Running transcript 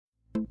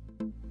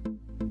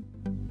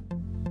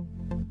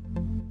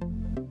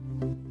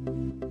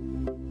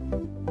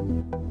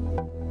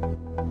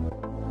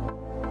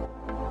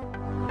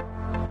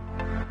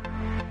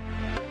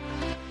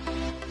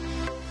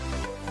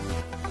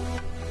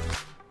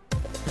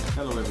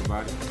Hello,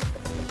 everybody.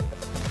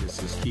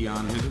 This is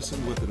Keion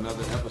Henderson with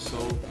another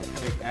episode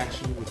of Take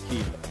Action with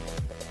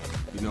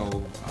Keion. You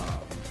know,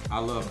 I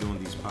love doing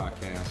these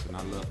podcasts and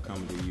I love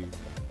coming to you.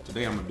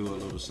 Today I'm going to do a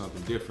little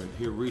something different.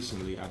 Here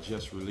recently, I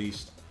just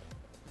released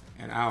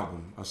an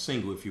album, a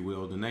single, if you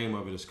will. The name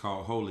of it is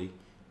called Holy.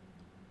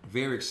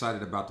 Very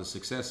excited about the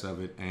success of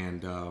it,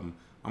 and I'm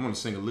going to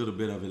sing a little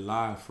bit of it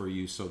live for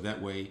you, so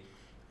that way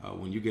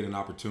when you get an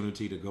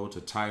opportunity to go to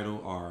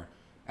Tidal or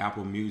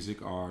Apple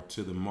Music or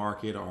to the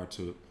market or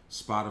to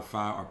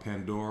Spotify or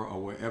Pandora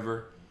or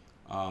wherever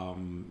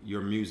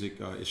your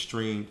music is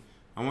streamed,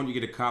 I want you to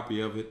get a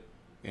copy of it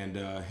and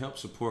help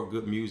support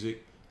good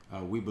music.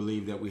 We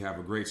believe that we have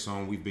a great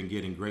song. We've been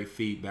getting great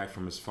feedback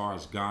from as far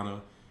as Ghana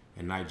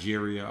and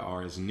Nigeria,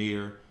 or as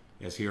near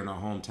as here in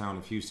our hometown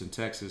of Houston,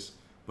 Texas.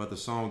 But the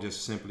song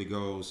just simply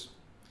goes,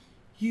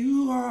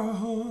 "You are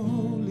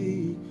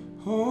holy,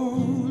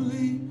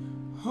 holy,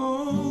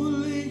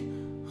 holy,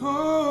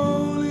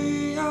 holy.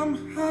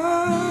 I'm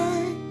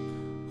high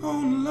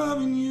on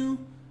loving you,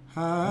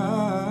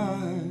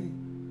 high."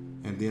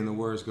 And then the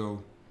words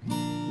go,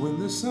 "When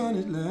the sun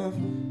had left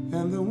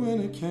and the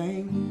winter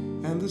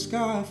came and the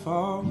sky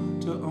fall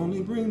to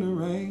only bring the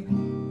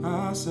rain,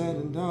 I sat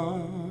in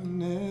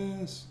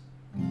darkness,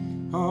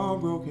 all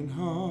broken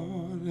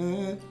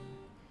hearted.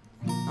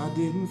 I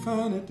didn't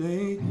find a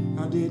day,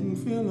 I didn't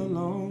feel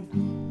alone,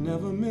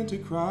 never meant to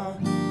cry,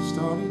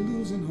 started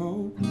losing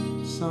hope.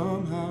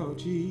 Somehow,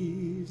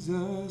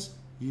 Jesus,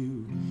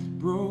 you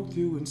broke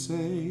through and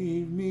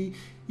saved me.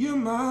 You're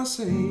my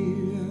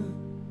Savior,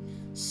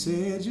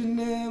 said you'd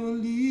never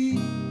leave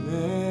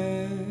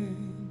me.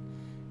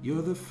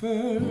 You're the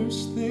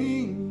first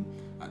thing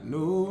I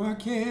know I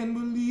can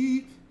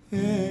believe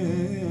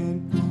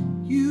in.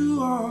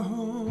 You are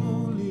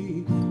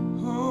holy,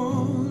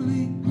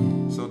 holy."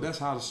 So that's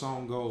how the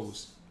song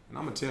goes. And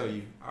I'm going to tell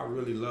you, I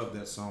really love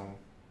that song.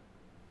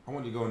 I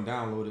want you to go and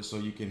download it so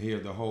you can hear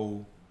the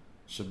whole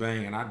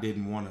shebang. And I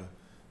didn't want to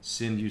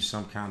send you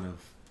some kind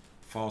of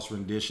false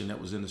rendition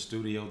that was in the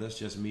studio. That's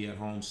just me at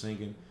home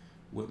singing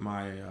with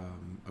my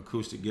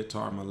acoustic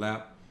guitar in my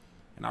lap.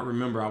 And I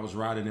remember I was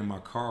riding in my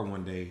car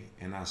one day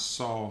and I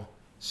saw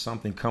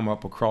something come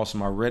up across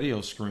my radio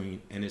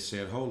screen and it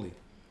said Holy.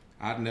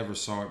 I'd never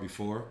saw it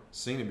before,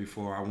 seen it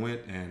before. I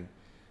went and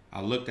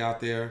I looked out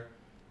there,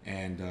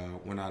 and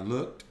when I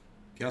looked,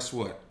 guess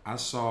what? I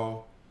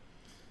saw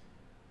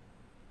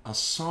a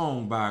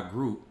song by a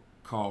group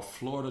called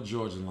Florida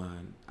Georgia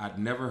Line. I'd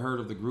never heard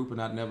of the group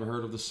and I'd never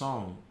heard of the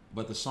song,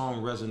 but the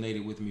song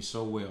resonated with me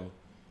so well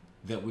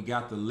that we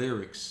got the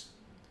lyrics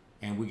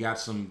and we got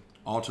some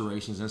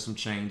alterations and some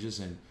changes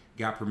and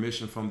got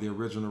permission from the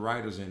original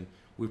writers, and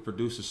we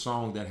produced a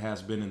song that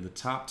has been in the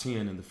top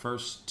 10 in the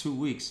first 2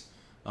 weeks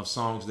of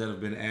songs that have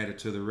been added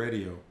to the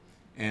radio.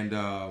 And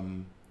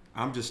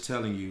I'm just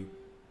telling you,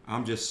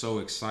 I'm just so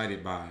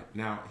excited by it.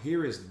 Now,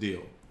 here is the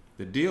deal.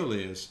 The deal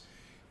is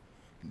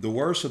the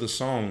words of the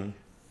song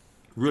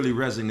really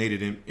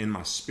resonated in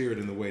my spirit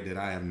in a way that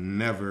I have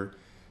never,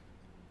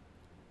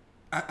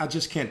 I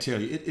just can't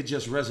tell you. It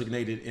just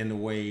resonated in a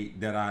way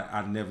that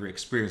I've never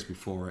experienced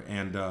before.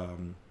 And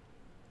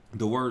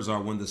the words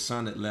are, "When the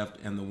sun had left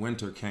and the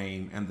winter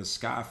came and the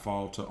sky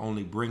fall to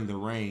only bring the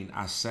rain,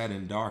 I sat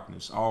in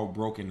darkness, all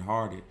broken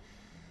hearted.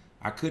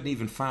 I couldn't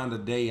even find a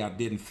day I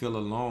didn't feel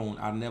alone.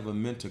 I never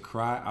meant to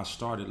cry. I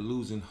started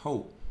losing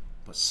hope.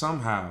 But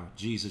somehow,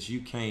 Jesus,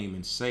 you came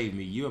and saved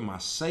me. You're my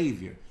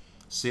Savior.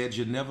 Said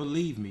you'd never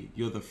leave me.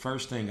 You're the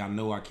first thing I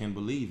know I can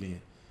believe in."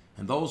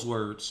 And those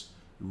words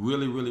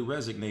really, really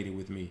resonated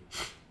with me.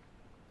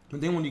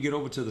 And then when you get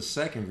over to the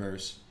second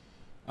verse,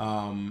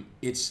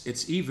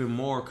 it's even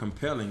more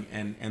compelling.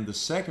 And the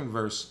second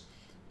verse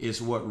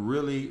is what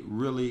really,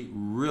 really,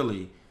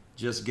 really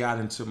just got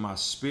into my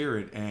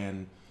spirit.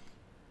 And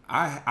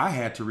I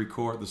had to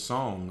record the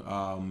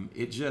song.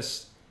 It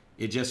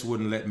just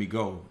wouldn't let me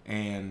go.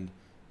 And,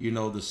 you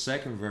know, the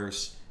second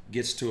verse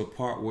gets to a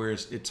part where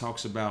it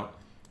talks about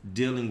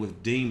dealing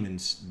with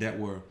demons that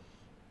were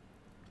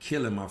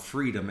killing my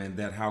freedom, and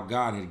that how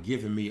God had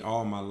given me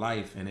all my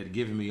life and had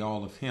given me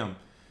all of him,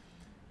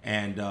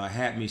 and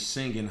had me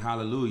singing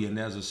hallelujah. And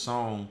there's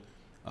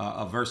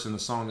a verse in the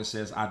song that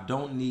says, "I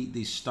don't need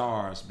these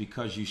stars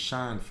because you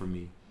shine for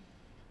me.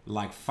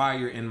 Like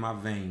fire in my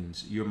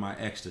veins, you're my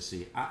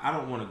ecstasy." I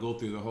don't want to go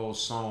through the whole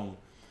song,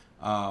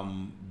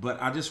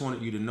 but I just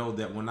wanted you to know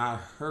that when I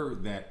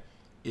heard that,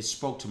 it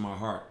spoke to my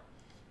heart.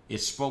 It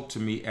spoke to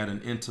me at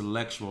an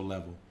intellectual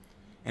level.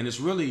 And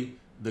it's really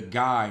the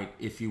guide,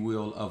 if you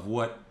will, of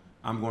what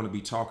I'm going to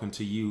be talking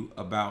to you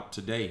about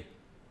today.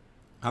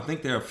 I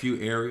think there are a few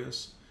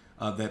areas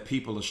that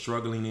people are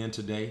struggling in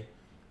today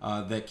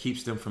that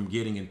keeps them from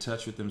getting in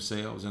touch with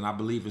themselves. And I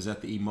believe is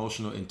at the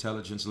emotional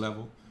intelligence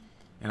level.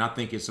 And I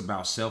think it's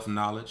about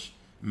self-knowledge,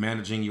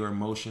 managing your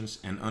emotions,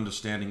 and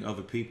understanding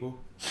other people.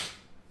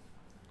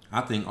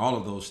 I think all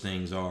of those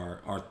things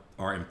are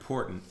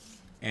important.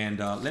 And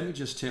let me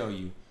just tell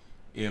you,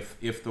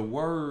 if the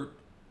word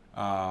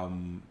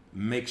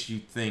makes you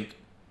think,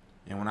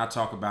 and when I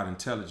talk about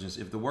intelligence,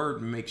 if the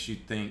word makes you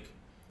think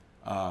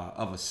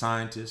of a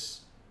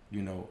scientist,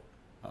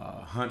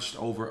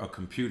 hunched over a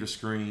computer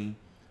screen,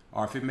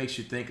 or if it makes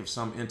you think of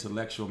some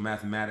intellectual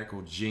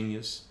mathematical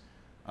genius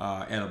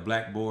at a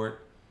blackboard,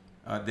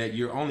 that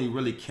you're only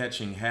really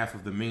catching half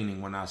of the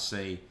meaning when I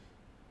say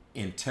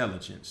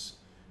intelligence.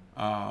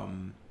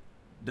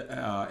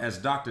 As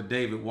Dr.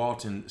 David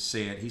Walton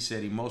said, he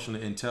said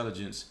emotional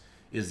intelligence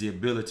is the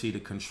ability to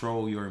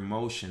control your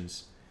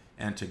emotions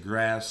and to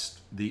grasp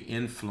the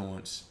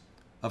influence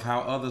of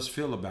how others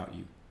feel about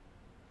you.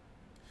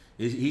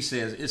 He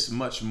says it's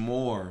much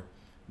more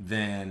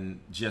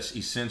than just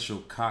essential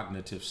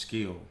cognitive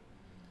skill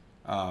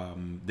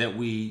that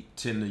we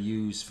tend to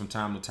use from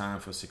time to time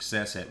for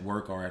success at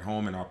work or at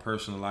home in our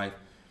personal life.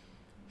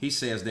 He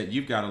says that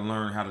you've got to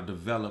learn how to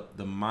develop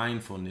the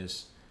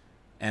mindfulness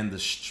and the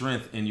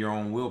strength in your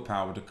own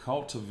willpower to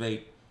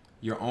cultivate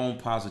your own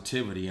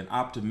positivity and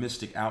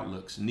optimistic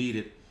outlooks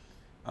needed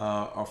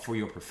for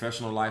your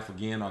professional life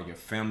again, or your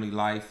family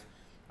life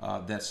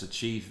that's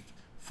achieved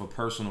for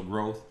personal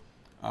growth.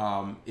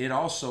 It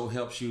also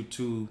helps you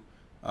to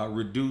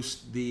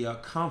reduce the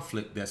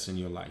conflict that's in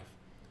your life.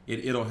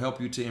 It'll help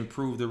you to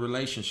improve the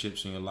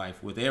relationships in your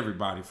life with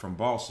everybody, from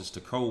bosses to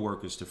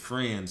co-workers to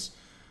friends,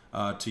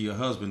 to your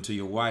husband, to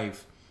your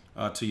wife,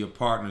 to your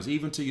partners,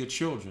 even to your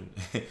children.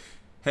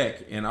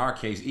 Heck, in our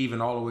case, even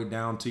all the way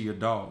down to your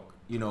dog.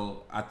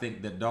 I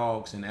think that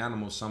dogs and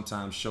animals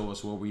sometimes show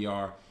us where we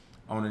are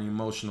on an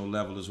emotional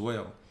level as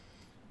well.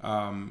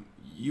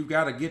 You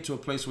got to get to a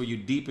place where you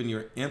deepen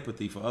your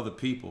empathy for other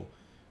people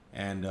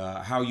and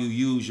how you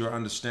use your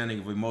understanding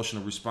of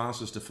emotional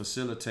responses to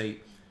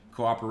facilitate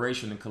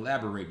cooperation and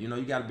collaborate. You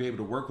got to be able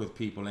to work with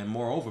people, and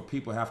moreover,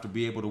 people have to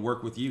be able to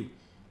work with you.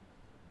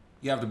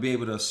 You have to be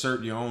able to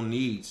assert your own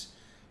needs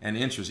and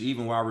interests,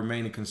 even while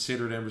remaining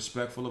considerate and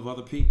respectful of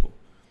other people.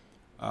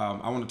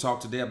 I want to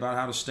talk today about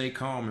how to stay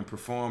calm and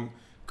perform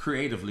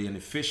creatively and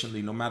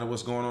efficiently no matter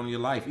what's going on in your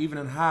life, even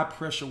in high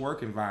pressure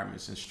work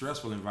environments and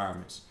stressful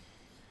environments.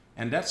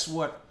 And that's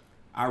what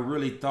I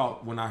really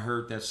thought when I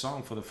heard that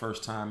song for the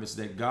first time, is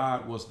that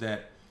God was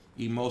that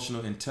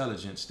emotional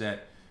intelligence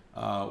that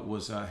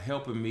was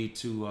helping me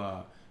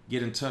to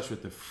get in touch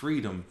with the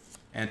freedom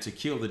and to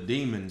kill the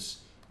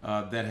demons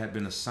that had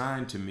been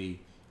assigned to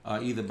me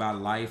either by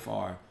life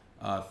or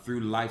through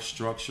life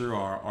structure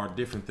or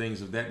different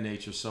things of that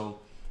nature. So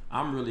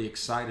I'm really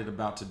excited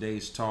about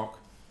today's talk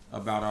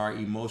about our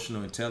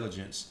emotional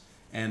intelligence.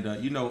 And,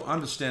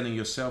 understanding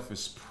yourself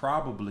is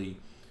probably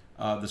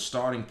the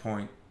starting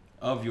point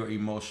of your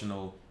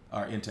emotional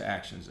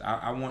interactions.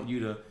 I want you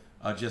to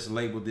just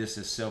label this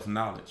as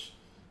self-knowledge.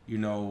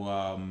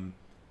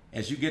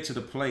 As you get to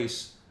the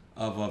place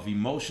of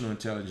emotional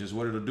intelligence,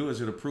 what it'll do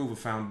is it'll prove a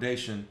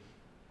foundation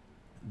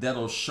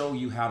that'll show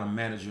you how to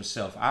manage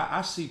yourself.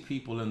 I see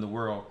people in the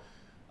world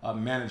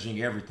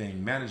managing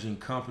everything, managing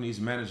companies,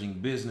 managing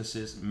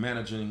businesses,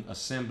 managing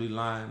assembly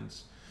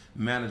lines,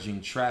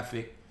 managing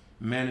traffic,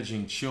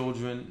 managing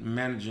children,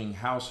 managing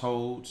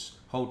households,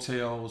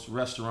 hotels,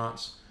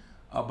 restaurants.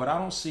 But I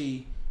don't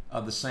see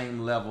the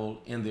same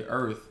level in the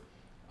earth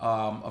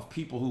of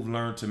people who've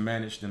learned to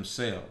manage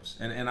themselves.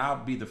 And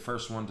I'll be the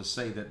first one to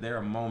say that there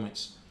are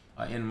moments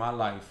in my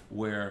life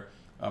where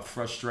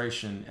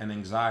frustration and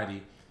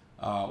anxiety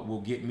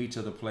will get me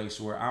to the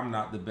place where I'm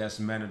not the best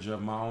manager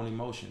of my own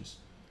emotions.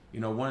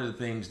 One of the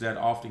things that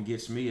often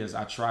gets me is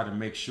I try to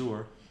make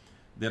sure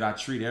that I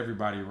treat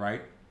everybody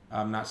right.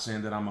 I'm not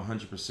saying that I'm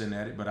 100%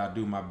 at it, but I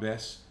do my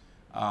best.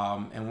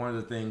 And one of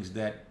the things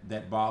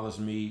that bothers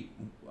me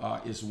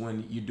is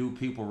when you do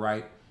people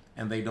right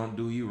and they don't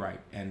do you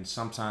right. And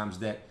sometimes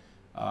that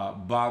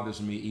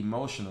bothers me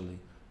emotionally.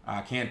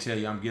 I can't tell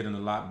you I'm getting a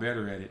lot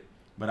better at it,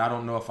 but I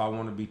don't know if I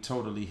want to be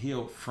totally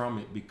healed from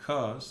it,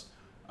 because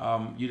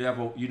you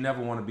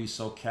never want to be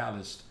so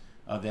calloused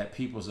that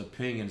people's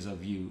opinions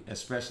of you,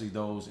 especially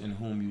those in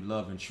whom you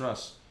love and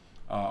trust,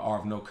 are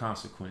of no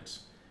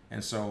consequence.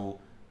 And so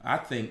I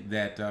think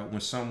that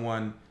when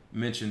someone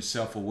mentions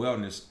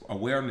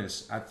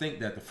self-awareness, I think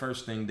that the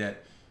first thing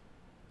that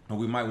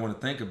we might want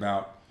to think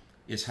about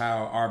is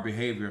how our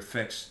behavior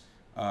affects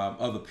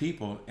other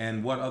people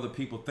and what other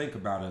people think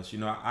about us.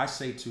 I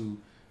say to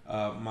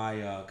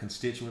my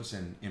constituents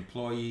and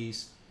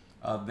employees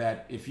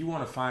that if you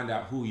want to find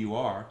out who you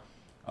are,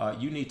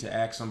 you need to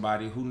ask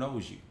somebody who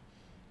knows you.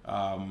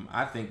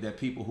 I think that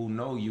people who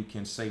know you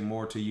can say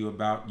more to you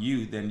about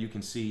you than you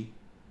can see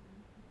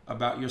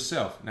about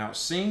yourself. Now,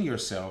 seeing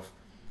yourself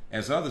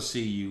as others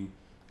see you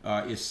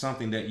is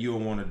something that you'll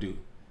want to do.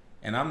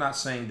 And I'm not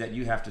saying that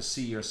you have to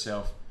see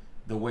yourself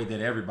the way that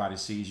everybody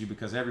sees you,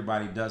 because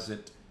everybody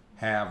doesn't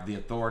have the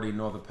authority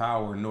nor the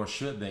power, nor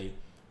should they,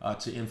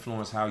 to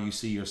influence how you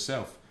see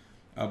yourself.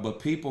 But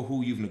people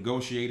who you've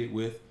negotiated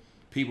with,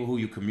 people who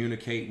you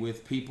communicate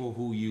with, people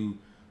who you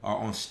are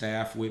on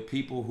staff with,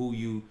 people who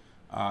you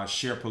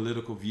share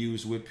political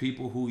views with,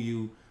 people who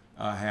you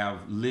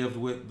have lived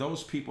with,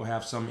 those people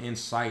have some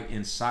insight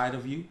inside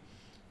of you.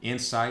 And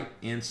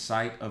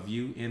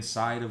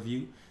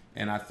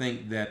I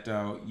think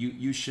that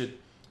you should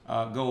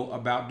go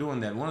about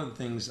doing that. One of the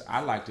things I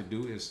like to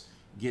do is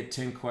get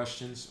 10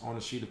 questions on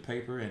a sheet of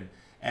paper and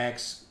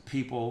ask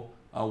people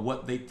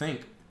what they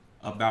think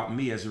about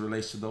me as it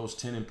relates to those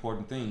 10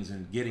 important things.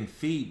 And getting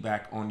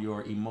feedback on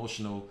your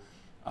emotional,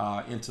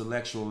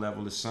 intellectual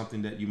level is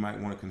something that you might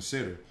want to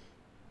consider.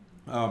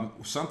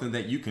 Something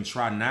that you can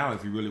try now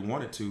if you really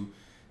wanted to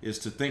is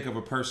to think of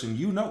a person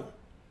you know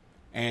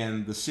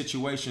and the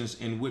situations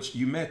in which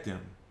you met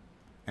them.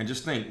 And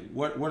just think,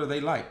 what are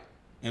they like?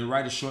 And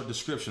write a short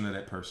description of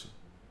that person.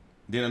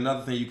 Then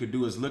another thing you could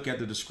do is look at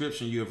the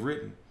description you have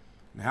written.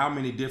 And how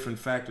many different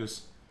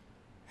factors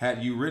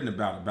had you written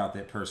about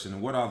that person?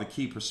 And what are the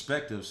key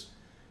perspectives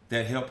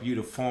that help you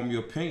to form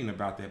your opinion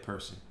about that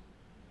person?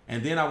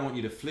 And then I want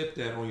you to flip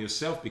that on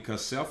yourself,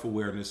 because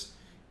self-awareness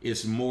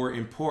is more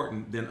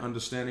important than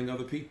understanding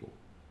other people.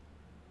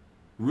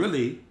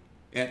 Really,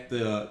 at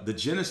the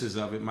genesis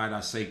of it, might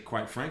I say,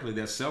 quite frankly,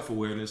 that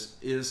self-awareness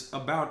is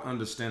about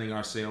understanding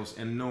ourselves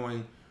and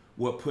knowing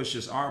what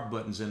pushes our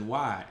buttons and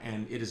why.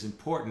 And it is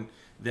important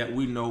that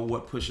we know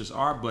what pushes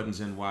our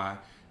buttons and why,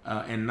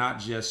 and not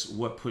just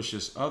what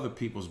pushes other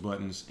people's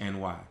buttons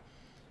and why.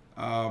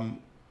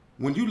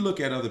 When you look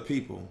at other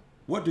people,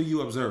 what do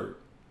you observe?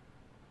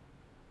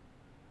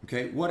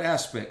 Okay, what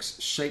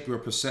aspects shape your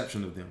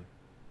perception of them?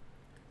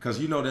 Because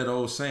you know that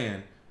old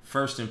saying,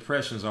 first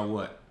impressions are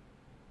what?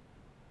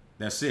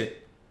 That's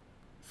it.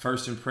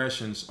 First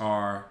impressions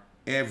are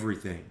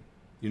everything.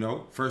 You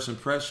know, first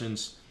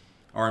impressions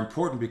are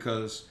important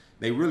because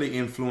they really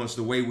influence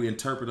the way we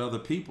interpret other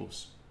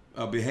people's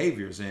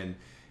behaviors, and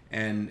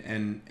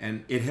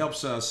it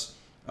helps us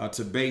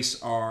to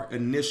base our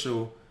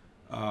initial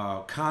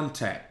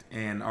contact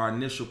and our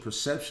initial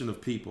perception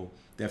of people,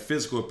 their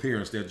physical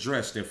appearance, their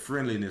dress, their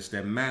friendliness,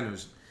 their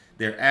manners,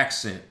 their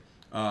accent,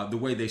 the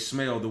way they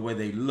smell, the way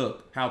they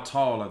look, how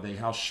tall are they,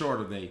 how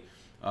short are they,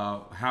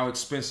 how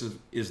expensive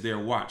is their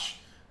watch,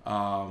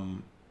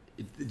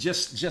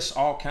 just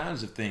all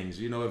kinds of things.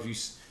 You know, if you've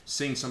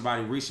seen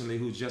somebody recently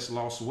who just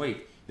lost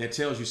weight, that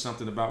tells you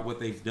something about what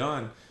they've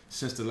done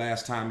since the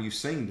last time you've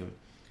seen them.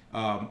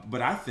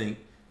 But I think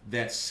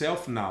that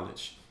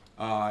self-knowledge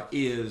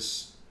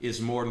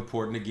is more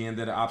important, again,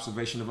 than an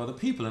observation of other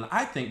people. And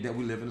I think that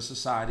we live in a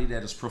society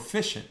that is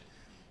proficient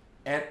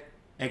at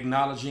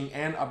acknowledging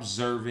and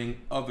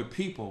observing other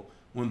people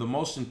when the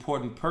most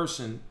important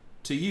person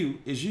to you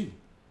is you.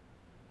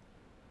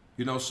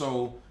 You know,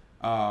 so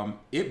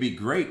it'd be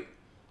great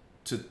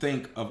to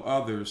think of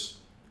others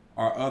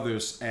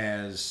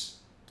as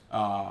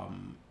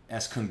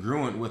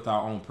congruent with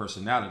our own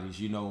personalities.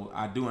 You know,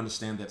 I do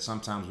understand that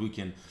sometimes we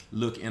can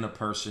look in a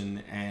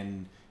person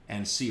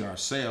and see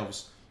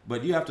ourselves,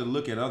 but you have to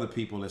look at other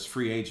people as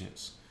free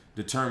agents,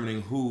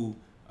 determining who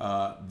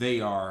they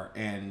are,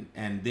 and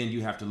then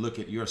you have to look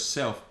at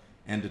yourself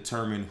and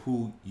determine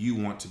who you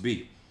want to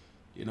be.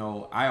 You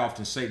know, I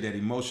often say that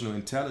emotional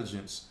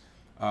intelligence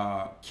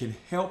can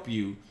help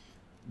you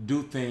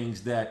do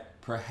things that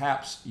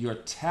perhaps your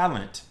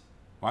talent,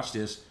 watch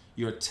this,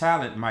 your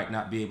talent might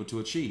not be able to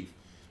achieve.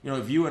 You know,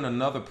 if you and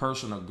another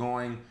person are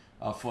going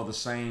for the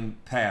same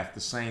path,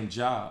 the same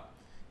job,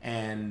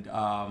 and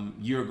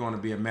you're going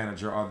to be a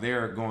manager, or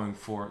they're going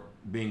for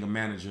being a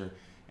manager,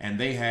 and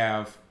they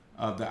have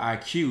the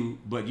IQ,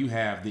 but you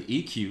have the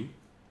EQ.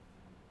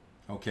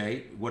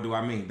 Okay, what do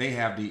I mean? They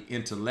have the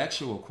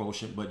intellectual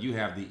quotient, but you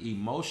have the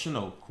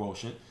emotional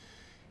quotient.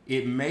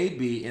 It may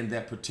be in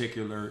that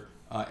particular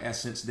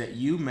essence that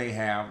you may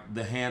have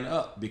the hand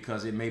up,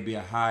 because it may be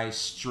a high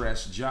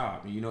stress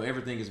job. You know,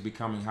 everything is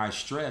becoming high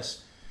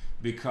stress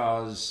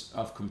because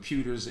of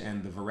computers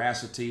and the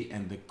veracity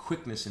and the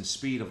quickness and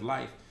speed of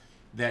life,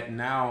 that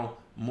now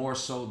more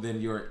so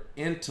than your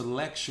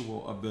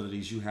intellectual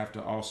abilities, you have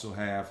to also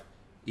have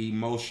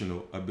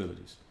emotional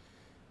abilities.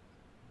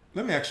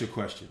 Let me ask you a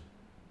question.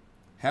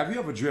 Have you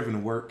ever driven to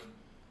work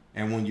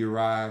and when you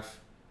arrive,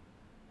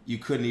 you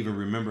couldn't even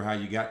remember how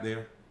you got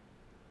there?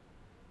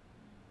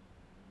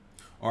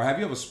 Or have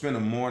you ever spent a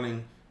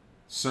morning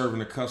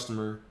serving a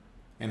customer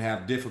and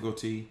have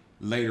difficulty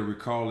later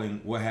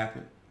recalling what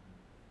happened?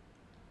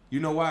 You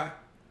know why?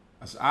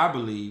 As I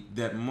believe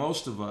that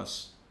most of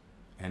us,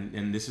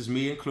 and this is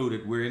me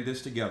included, we're in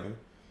this together,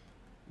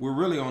 we're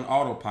really on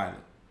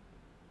autopilot.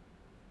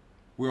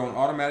 We're on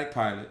automatic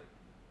pilot,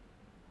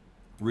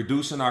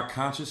 reducing our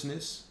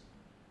consciousness,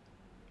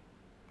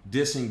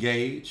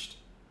 disengaged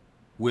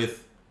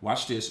with,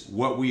 watch this,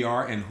 what we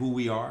are and who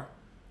we are.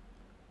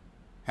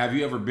 Have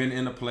you ever been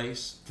in a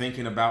place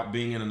thinking about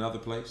being in another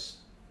place?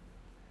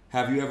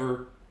 Have you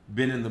ever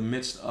been in the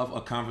midst of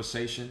a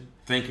conversation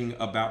thinking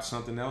about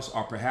something else,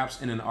 or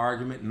perhaps in an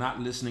argument,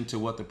 not listening to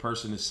what the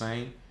person is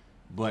saying,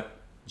 but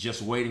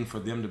just waiting for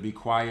them to be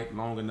quiet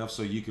long enough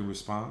so you can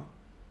respond?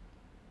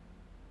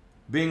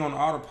 Being on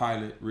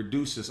autopilot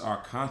reduces our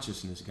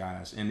consciousness,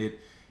 guys, and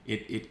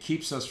it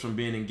keeps us from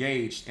being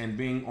engaged. And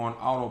being on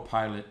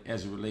autopilot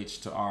as it relates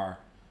to our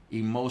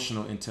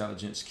emotional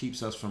intelligence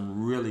keeps us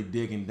from really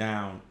digging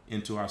down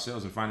into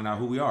ourselves and finding out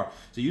who we are.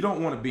 So you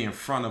don't want to be in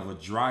front of a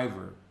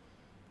driver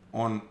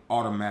on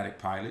automatic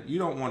pilot. You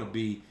don't want to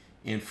be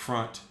in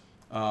front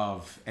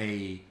of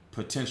a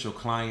potential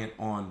client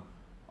on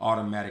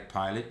automatic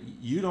pilot.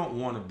 You don't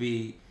want to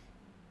be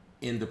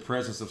in the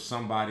presence of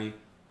somebody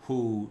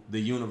who the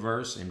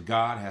universe and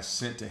God has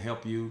sent to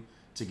help you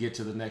to get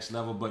to the next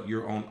level, but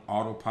you're on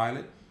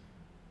autopilot.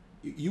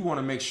 You want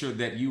to make sure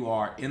that you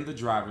are in the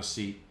driver's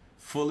seat,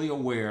 fully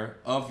aware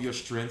of your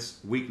strengths,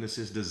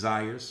 weaknesses,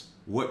 desires,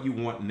 what you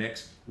want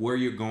next, where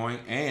you're going,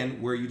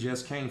 and where you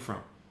just came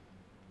from.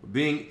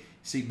 Being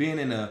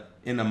in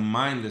a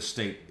mindless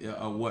state,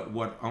 what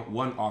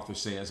one author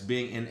says,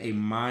 being in a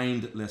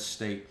mindless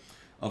state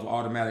of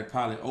automatic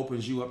pilot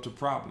opens you up to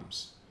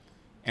problems.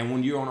 And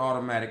when you're on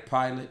automatic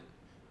pilot,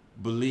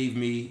 believe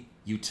me,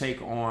 you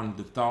take on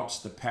the thoughts,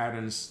 the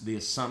patterns, the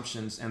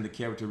assumptions, and the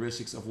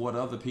characteristics of what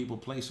other people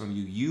place on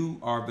you. You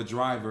are the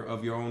driver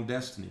of your own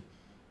destiny.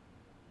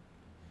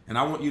 And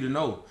I want you to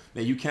know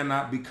that you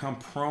cannot become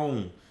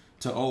prone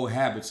to old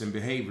habits and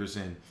behaviors,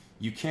 and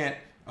you can't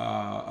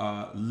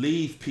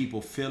leave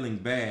people feeling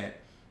bad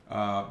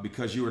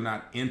because you are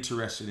not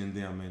interested in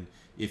them. And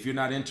if you're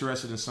not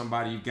interested in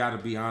somebody, you've got to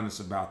be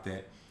honest about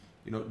that.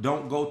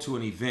 Don't go to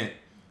an event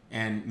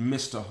and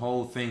miss the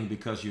whole thing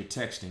because you're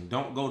texting.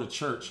 Don't go to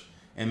church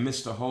and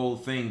miss the whole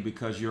thing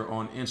because you're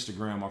on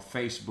Instagram or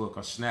Facebook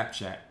or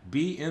Snapchat.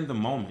 Be in the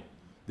moment.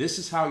 This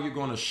is how you're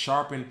going to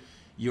sharpen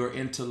your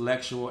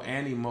intellectual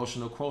and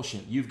emotional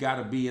quotient. You've got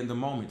to be in the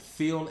moment.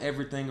 Feel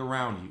everything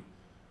around you.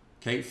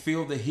 Okay,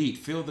 feel the heat,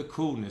 feel the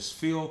coolness,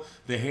 feel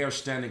the hair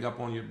standing up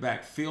on your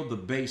back, feel the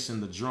bass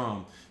and the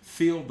drum,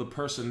 feel the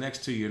person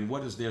next to you and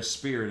what is their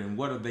spirit and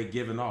what are they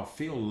giving off.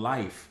 Feel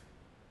life.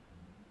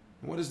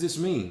 What does this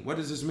mean? What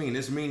does this mean?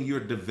 This means you're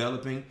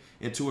developing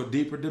into a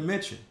deeper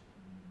dimension.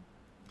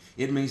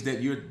 It means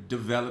that you're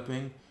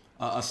developing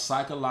a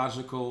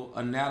psychological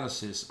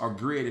analysis or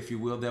grid, if you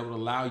will, that will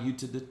allow you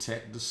to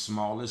detect the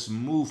smallest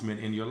movement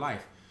in your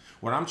life.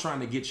 What I'm trying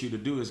to get you to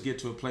do is get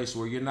to a place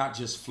where you're not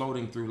just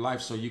floating through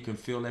life so you can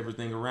feel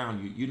everything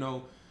around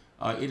you.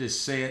 It is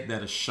said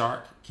that a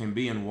shark can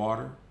be in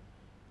water.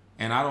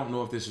 And I don't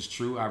know if this is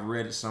true. I've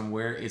read it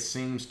somewhere. It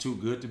seems too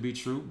good to be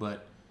true,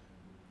 but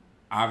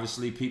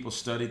obviously people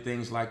study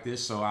things like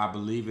this, so I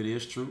believe it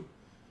is true.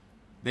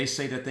 They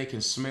say that they can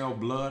smell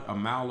blood a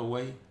mile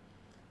away.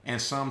 And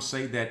some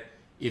say that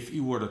if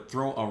you were to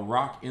throw a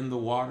rock in the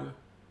water,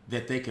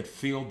 that they could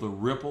feel the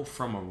ripple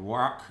from a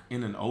rock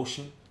in an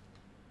ocean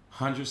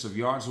hundreds of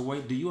yards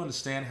away. Do you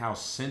understand how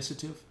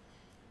sensitive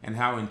and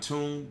how in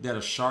tune that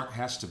a shark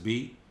has to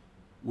be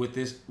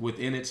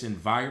within its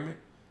environment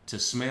to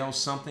smell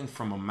something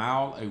from a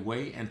mile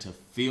away and to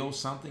feel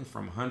something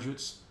from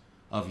hundreds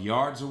of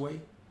yards away?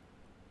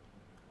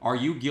 Are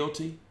you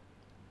guilty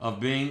of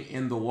being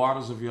in the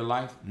waters of your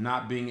life,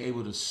 not being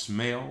able to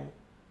smell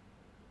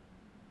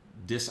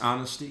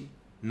dishonesty,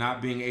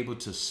 not being able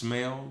to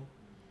smell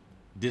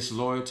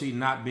disloyalty,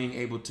 not being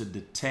able to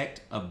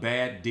detect a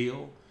bad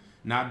deal,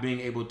 not being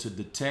able to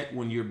detect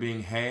when you're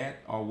being had,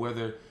 or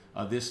whether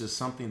this is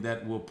something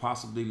that will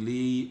possibly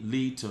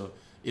lead to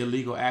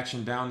illegal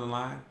action down the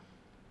line?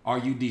 Are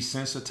you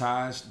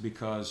desensitized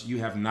because you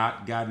have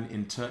not gotten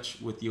in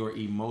touch with your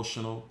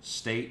emotional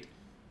state,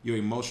 your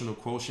emotional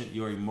quotient,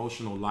 your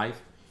emotional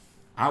life?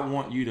 I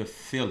want you to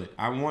feel it.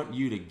 I want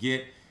you to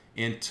get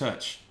in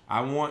touch.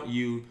 I want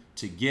you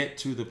to get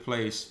to the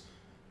place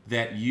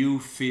that you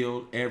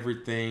feel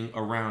everything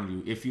around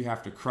you. If you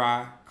have to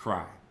cry,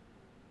 cry.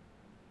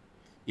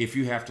 If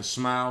you have to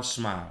smile,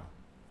 smile.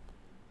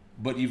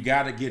 But you've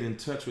got to get in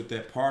touch with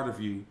that part of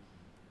you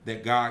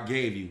that God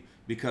gave you,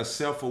 because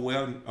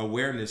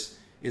self-awareness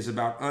is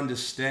about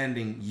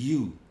understanding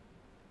you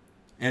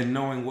and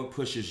knowing what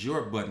pushes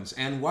your buttons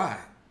and why.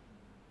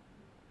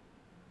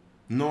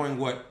 Knowing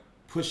what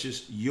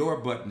pushes your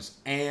buttons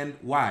and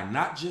why.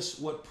 Not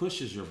just what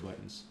pushes your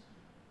buttons,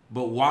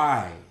 but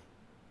why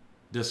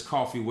does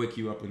coffee wake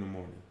you up in the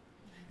morning?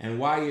 And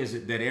why is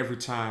it that every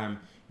time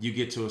you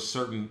get to a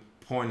certain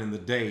point in the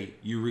day,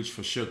 you reach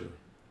for sugar?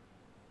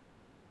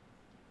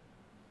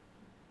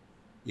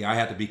 Yeah, I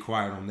had to be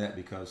quiet on that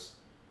because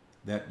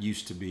that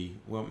used to be,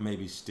 well,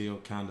 maybe still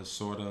kind of,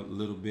 sort of, a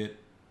little bit,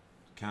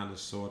 kind of,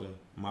 sort of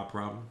my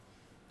problem.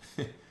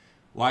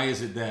 Why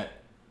is it that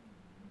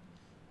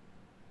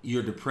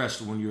you're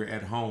depressed when you're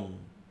at home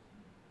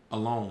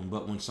alone,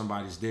 but when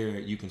somebody's there,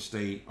 you can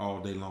stay all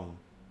day long?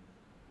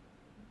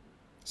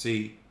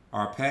 See,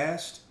 our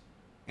past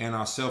and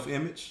our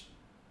self-image,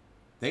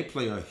 they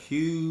play a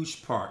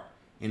huge part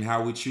in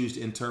how we choose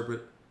to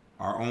interpret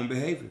our own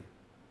behavior.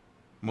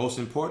 Most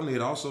importantly,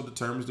 it also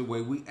determines the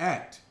way we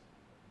act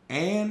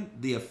and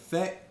the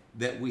effect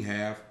that we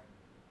have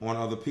on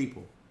other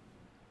people.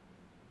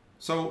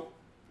 So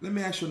let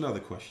me ask you another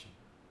question.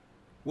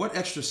 What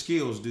extra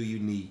skills do you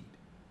need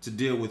to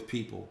deal with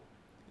people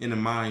in a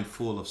mind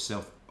full of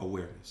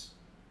self-awareness?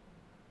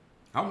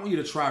 I want you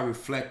to try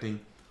reflecting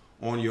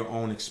on your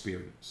own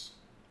experience,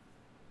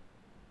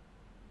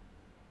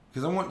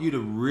 because I want you to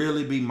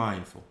really be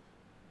mindful.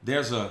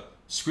 There's a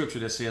scripture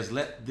that says,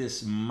 let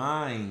this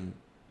mind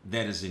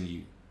that is in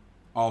you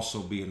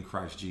also be in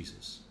Christ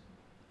Jesus.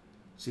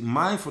 See,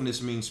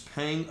 mindfulness means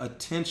paying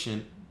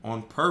attention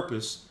on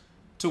purpose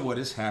to what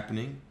is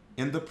happening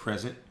in the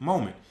present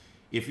moment.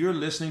 If you're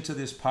listening to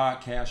this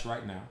podcast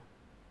right now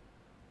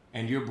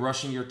and you're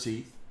brushing your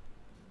teeth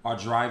or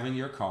driving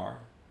your car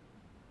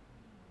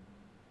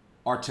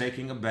or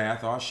taking a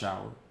bath or a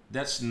shower,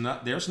 there's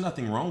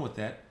nothing wrong with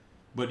that,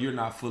 but you're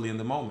not fully in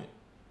the moment.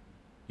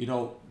 You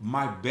know,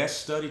 my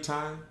best study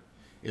time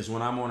is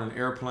when I'm on an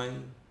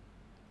airplane,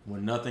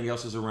 when nothing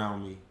else is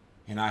around me,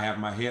 and I have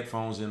my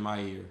headphones in my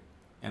ear,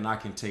 and I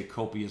can take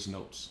copious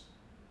notes.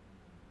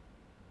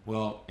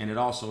 Well, and it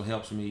also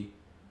helps me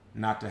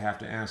not to have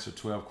to answer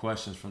 12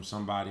 questions from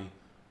somebody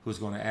who's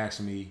going to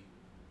ask me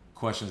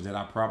questions that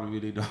I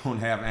probably don't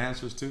have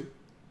answers to.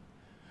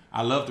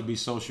 I love to be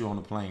social on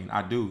the plane.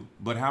 I do.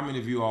 But how many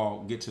of you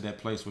all get to that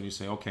place when you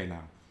say, okay,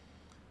 now,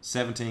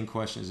 17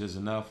 questions is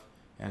enough,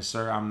 and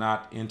sir, I'm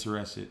not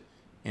interested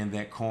in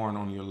that corn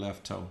on your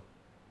left toe.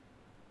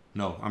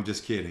 No, I'm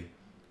just kidding.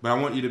 But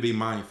I want you to be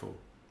mindful.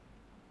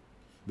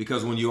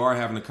 Because when you are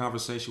having a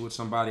conversation with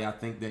somebody, I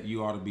think that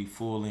you ought to be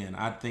full in.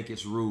 I think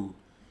it's rude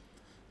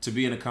to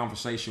be in a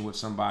conversation with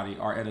somebody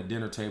or at a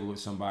dinner table with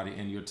somebody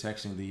and you're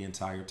texting the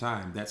entire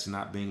time. That's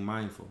not being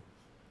mindful.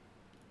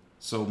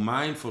 So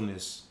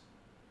mindfulness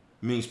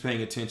means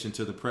paying attention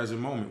to the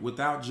present moment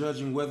without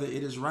judging whether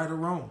it is right or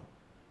wrong.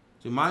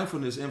 So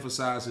mindfulness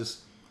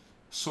emphasizes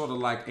sort of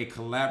like a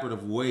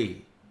collaborative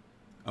way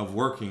of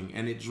working,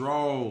 and it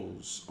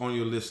draws on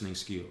your listening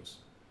skills.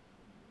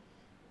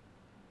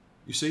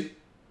 You see?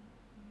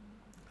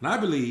 And I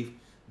believe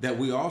that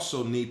we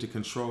also need to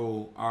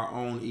control our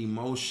own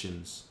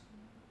emotions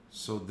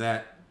so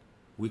that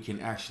we can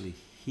actually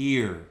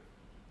hear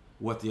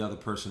what the other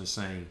person is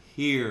saying,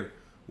 hear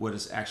what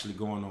is actually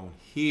going on,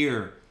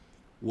 hear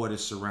what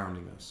is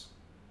surrounding us.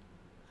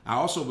 I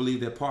also believe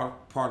that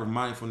part of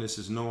mindfulness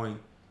is knowing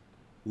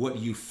what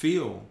you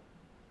feel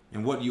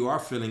and what you are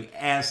feeling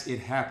as it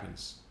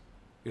happens.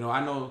 You know,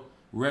 I know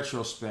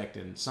retrospect,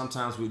 and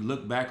sometimes we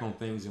look back on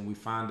things and we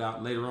find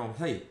out later on,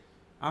 hey,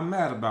 I'm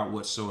mad about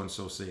what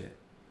so-and-so said.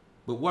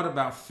 But what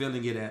about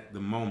feeling it at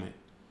the moment?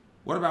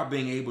 What about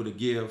being able to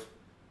give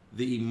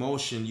the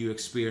emotion you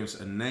experience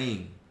a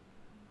name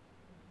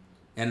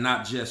and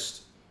not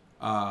just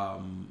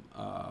a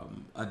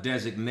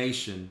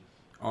designation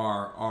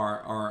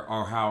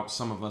or how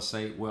some of us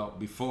say, well,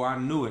 before I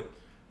knew it,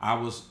 I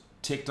was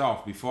ticked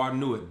off. Before I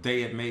knew it,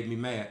 they had made me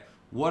mad.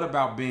 What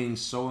about being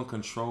so in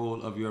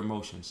control of your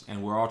emotions?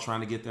 And we're all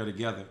trying to get there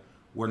together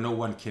where no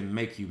one can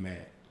make you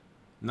mad.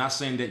 Not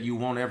saying that you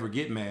won't ever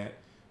get mad,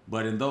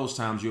 but in those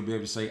times you'll be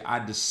able to say,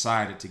 I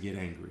decided to get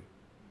angry.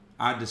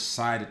 I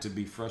decided to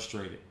be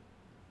frustrated.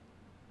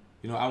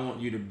 You know, I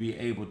want you to be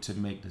able to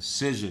make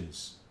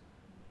decisions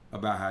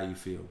about how you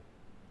feel.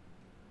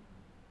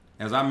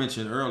 As I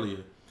mentioned earlier,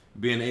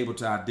 being able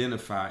to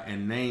identify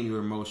and name your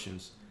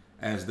emotions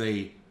as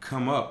they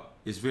come up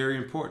is very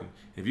important.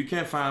 If you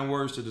can't find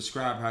words to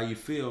describe how you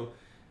feel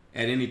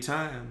at any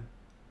time,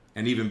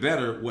 and even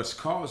better, what's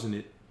causing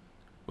it,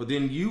 well,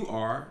 then you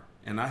are,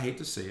 and I hate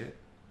to say it,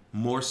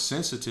 more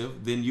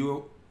sensitive than you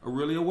are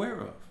really aware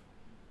of.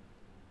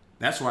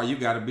 That's why you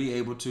got to be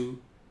able to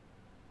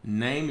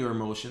name your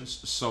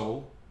emotions,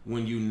 so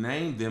when you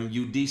name them,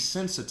 you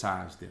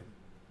desensitize them,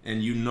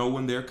 and you know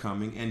when they're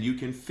coming, and you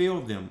can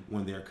feel them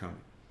when they're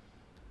coming.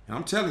 And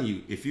I'm telling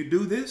you, if you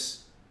do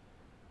this,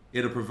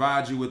 it'll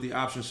provide you with the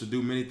options to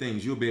do many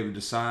things. You'll be able to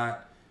decide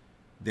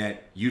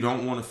that you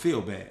don't want to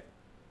feel bad.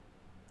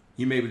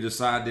 You may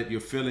decide that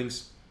your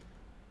feelings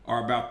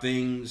are about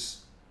things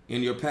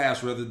in your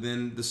past rather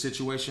than the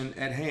situation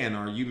at hand,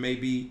 or you may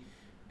be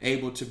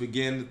able to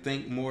begin to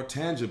think more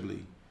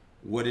tangibly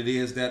what it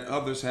is that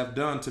others have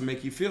done to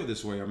make you feel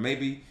this way, or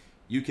maybe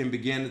you can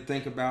begin to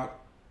think about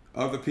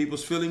other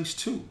people's feelings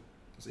too.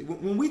 See,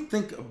 when we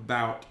think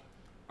about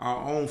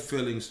our own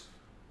feelings,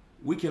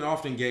 we can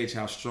often gauge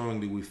how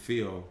strongly we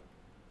feel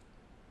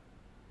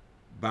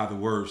by the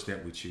words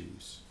that we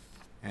choose.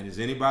 And is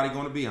anybody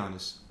going to be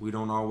honest? We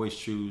don't always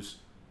choose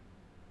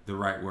the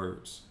right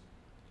words.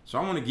 So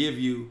I want to give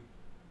you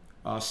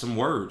some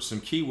words, some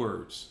key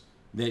words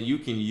that you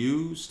can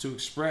use to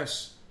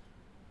express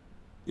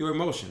your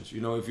emotions.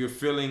 You know, if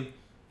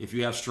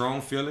you have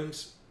strong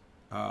feelings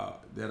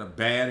that are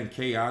bad and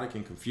chaotic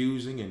and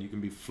confusing, and you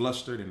can be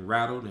flustered and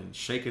rattled and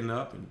shaken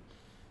up, and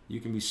you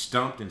can be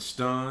stumped and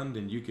stunned,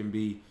 and you could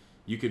be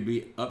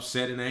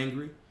upset and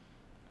angry.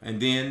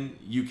 And then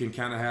you can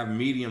kind of have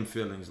medium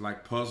feelings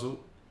like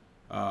puzzled,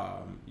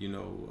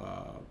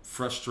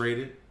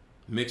 frustrated,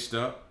 mixed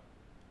up.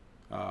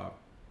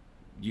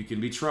 You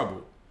can be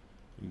troubled.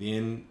 And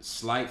then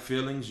slight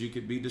feelings, you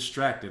could be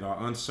distracted or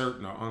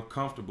uncertain or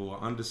uncomfortable or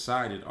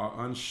undecided or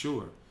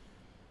unsure.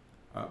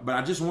 But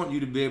I just want you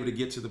to be able to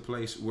get to the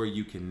place where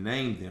you can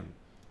name them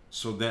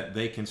so that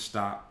they can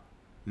stop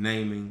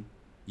naming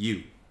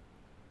you.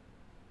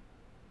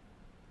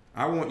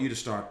 I want you to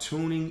start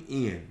tuning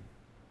in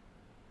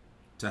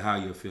to how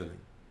you're feeling.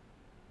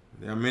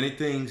 There are many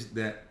things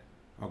that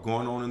are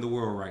going on in the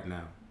world right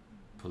now,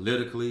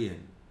 politically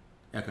and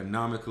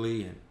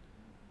economically, and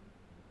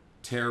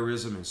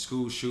terrorism and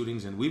school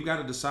shootings, and we've got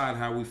to decide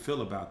how we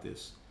feel about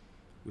this.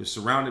 We're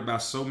surrounded by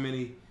so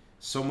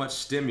much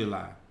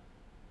stimuli,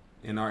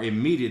 in our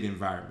immediate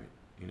environment.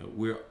 You know,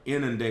 we're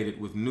inundated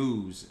with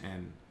news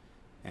and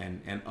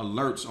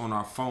alerts on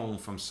our phone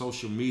from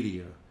social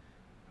media,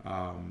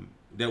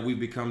 that we've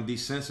become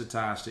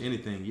desensitized to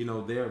anything. You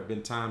know, there have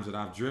been times that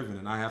I've driven,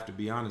 and I have to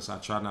be honest, I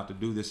try not to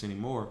do this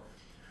anymore,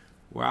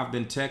 where I've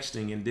been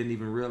texting and didn't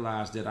even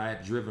realize that I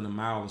had driven a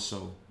mile or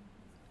so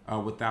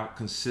without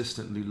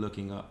consistently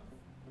looking up.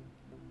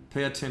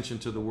 Pay attention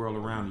to the world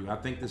around you. I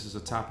think this is a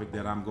topic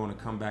that I'm going to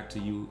come back to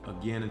you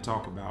again and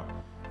talk about,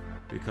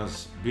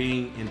 because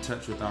being in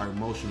touch with our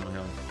emotional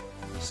health,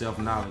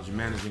 self-knowledge,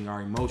 managing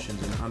our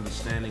emotions, and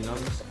understanding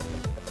others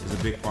is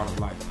a big part of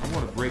life. I'm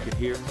going to break it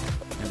here,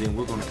 and then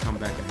we're going to come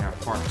back and have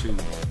part 2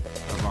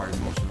 of our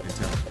emotional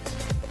intelligence.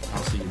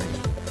 I'll see you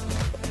next week.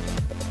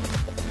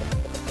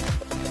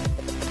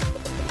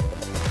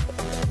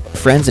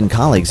 Friends and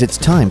colleagues, it's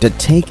time to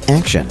take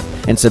action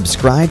and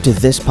subscribe to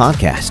this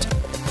podcast.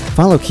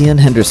 Follow Keion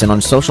Henderson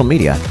on social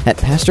media at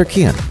Pastor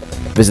Keion.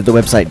 Visit the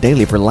website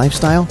daily for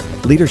lifestyle,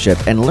 leadership,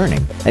 and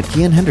learning at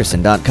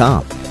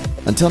KeionHenderson.com.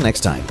 Until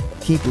next time,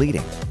 keep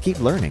leading, keep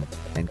learning,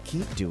 and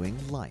keep doing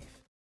life.